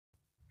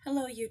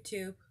Hello,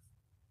 YouTube.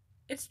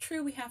 It's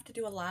true we have to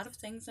do a lot of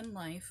things in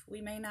life we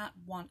may not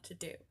want to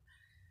do.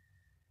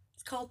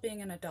 It's called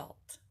being an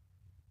adult.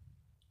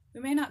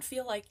 We may not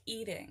feel like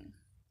eating,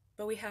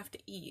 but we have to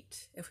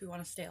eat if we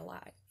want to stay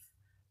alive.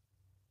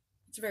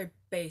 It's a very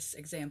base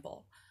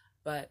example,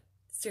 but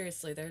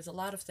seriously, there's a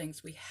lot of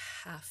things we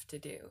have to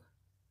do.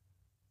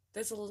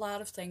 There's a lot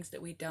of things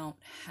that we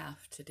don't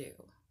have to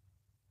do.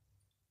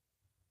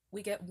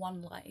 We get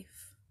one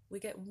life. We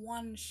get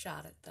one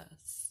shot at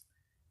this.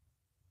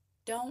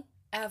 Don't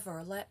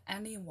ever let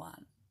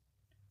anyone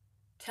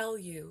tell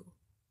you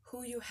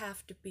who you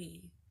have to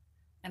be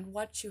and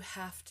what you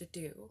have to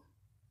do.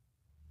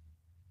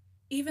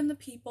 Even the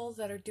people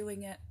that are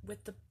doing it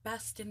with the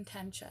best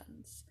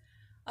intentions.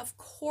 Of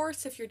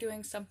course, if you're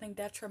doing something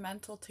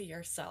detrimental to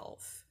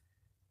yourself,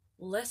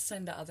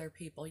 listen to other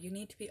people. You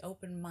need to be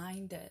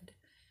open-minded.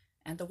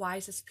 And the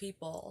wisest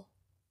people,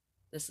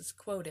 this is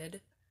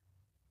quoted,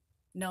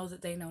 know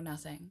that they know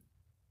nothing.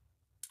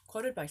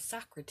 Quoted by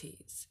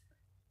Socrates.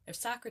 If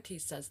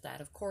Socrates says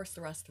that, of course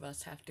the rest of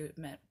us have to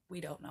admit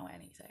we don't know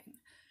anything.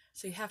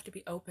 So you have to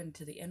be open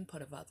to the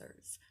input of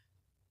others,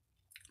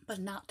 but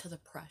not to the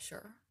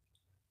pressure.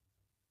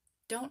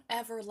 Don't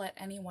ever let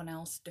anyone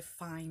else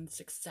define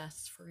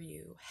success for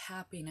you,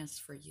 happiness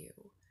for you.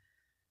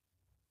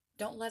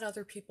 Don't let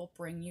other people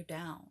bring you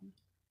down,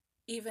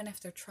 even if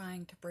they're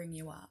trying to bring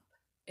you up.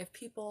 If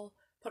people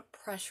put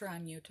pressure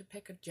on you to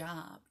pick a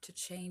job, to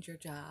change your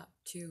job,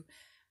 to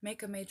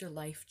make a major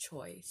life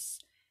choice,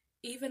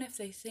 even if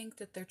they think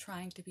that they're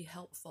trying to be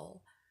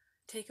helpful,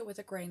 take it with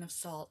a grain of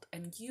salt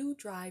and you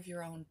drive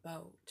your own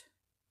boat.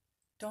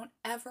 Don't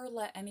ever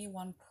let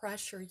anyone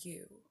pressure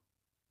you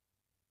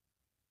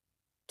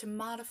to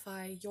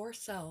modify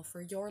yourself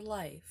or your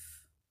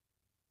life,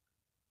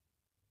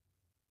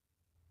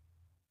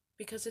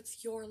 because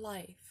it's your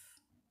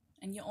life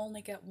and you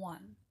only get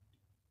one.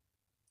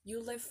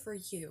 You live for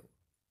you.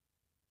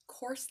 Of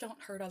course,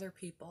 don't hurt other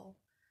people.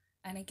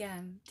 And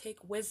again, take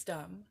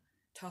wisdom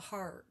to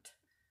heart.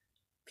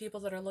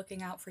 People that are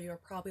looking out for you are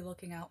probably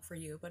looking out for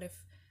you, but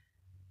if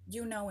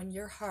you know in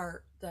your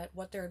heart that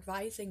what they're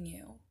advising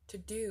you to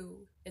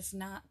do is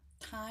not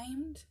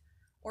timed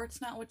or it's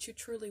not what you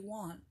truly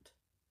want,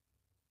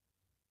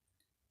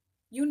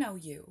 you know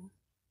you.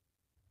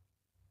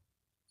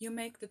 You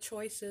make the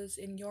choices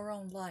in your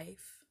own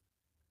life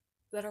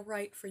that are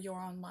right for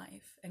your own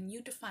life, and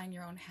you define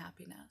your own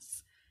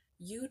happiness.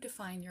 You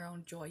define your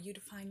own joy. You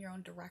define your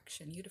own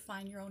direction. You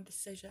define your own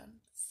decisions.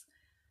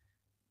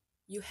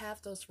 You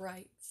have those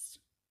rights.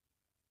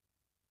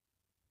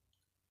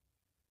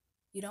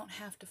 You don't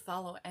have to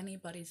follow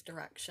anybody's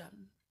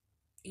direction,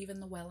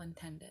 even the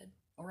well-intended,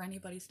 or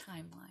anybody's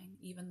timeline,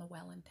 even the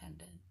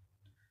well-intended.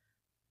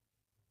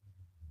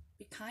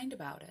 Be kind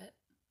about it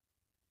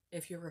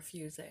if you're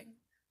refusing,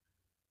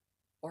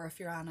 or if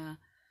you're on a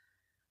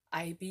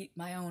I beat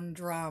my own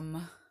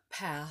drum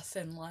path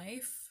in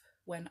life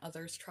when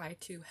others try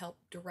to help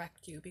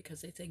direct you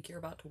because they think you're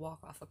about to walk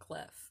off a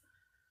cliff.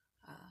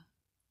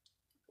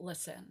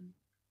 Listen,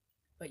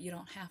 but you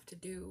don't have to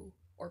do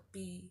or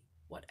be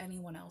what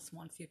anyone else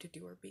wants you to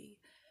do or be.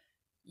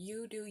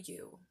 You do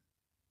you.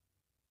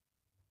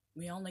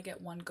 We only get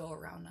one go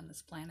around on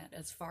this planet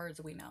as far as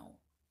we know.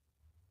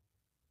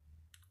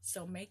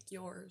 So make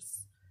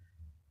yours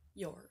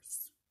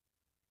yours.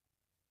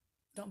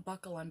 Don't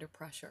buckle under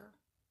pressure,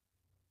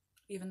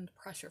 even the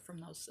pressure from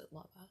those that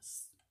love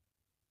us.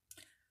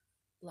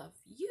 Love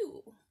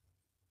you.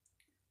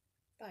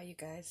 Bye, you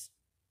guys.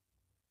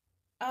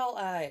 All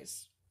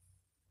eyes.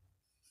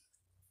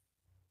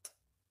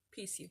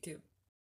 Peace, YouTube.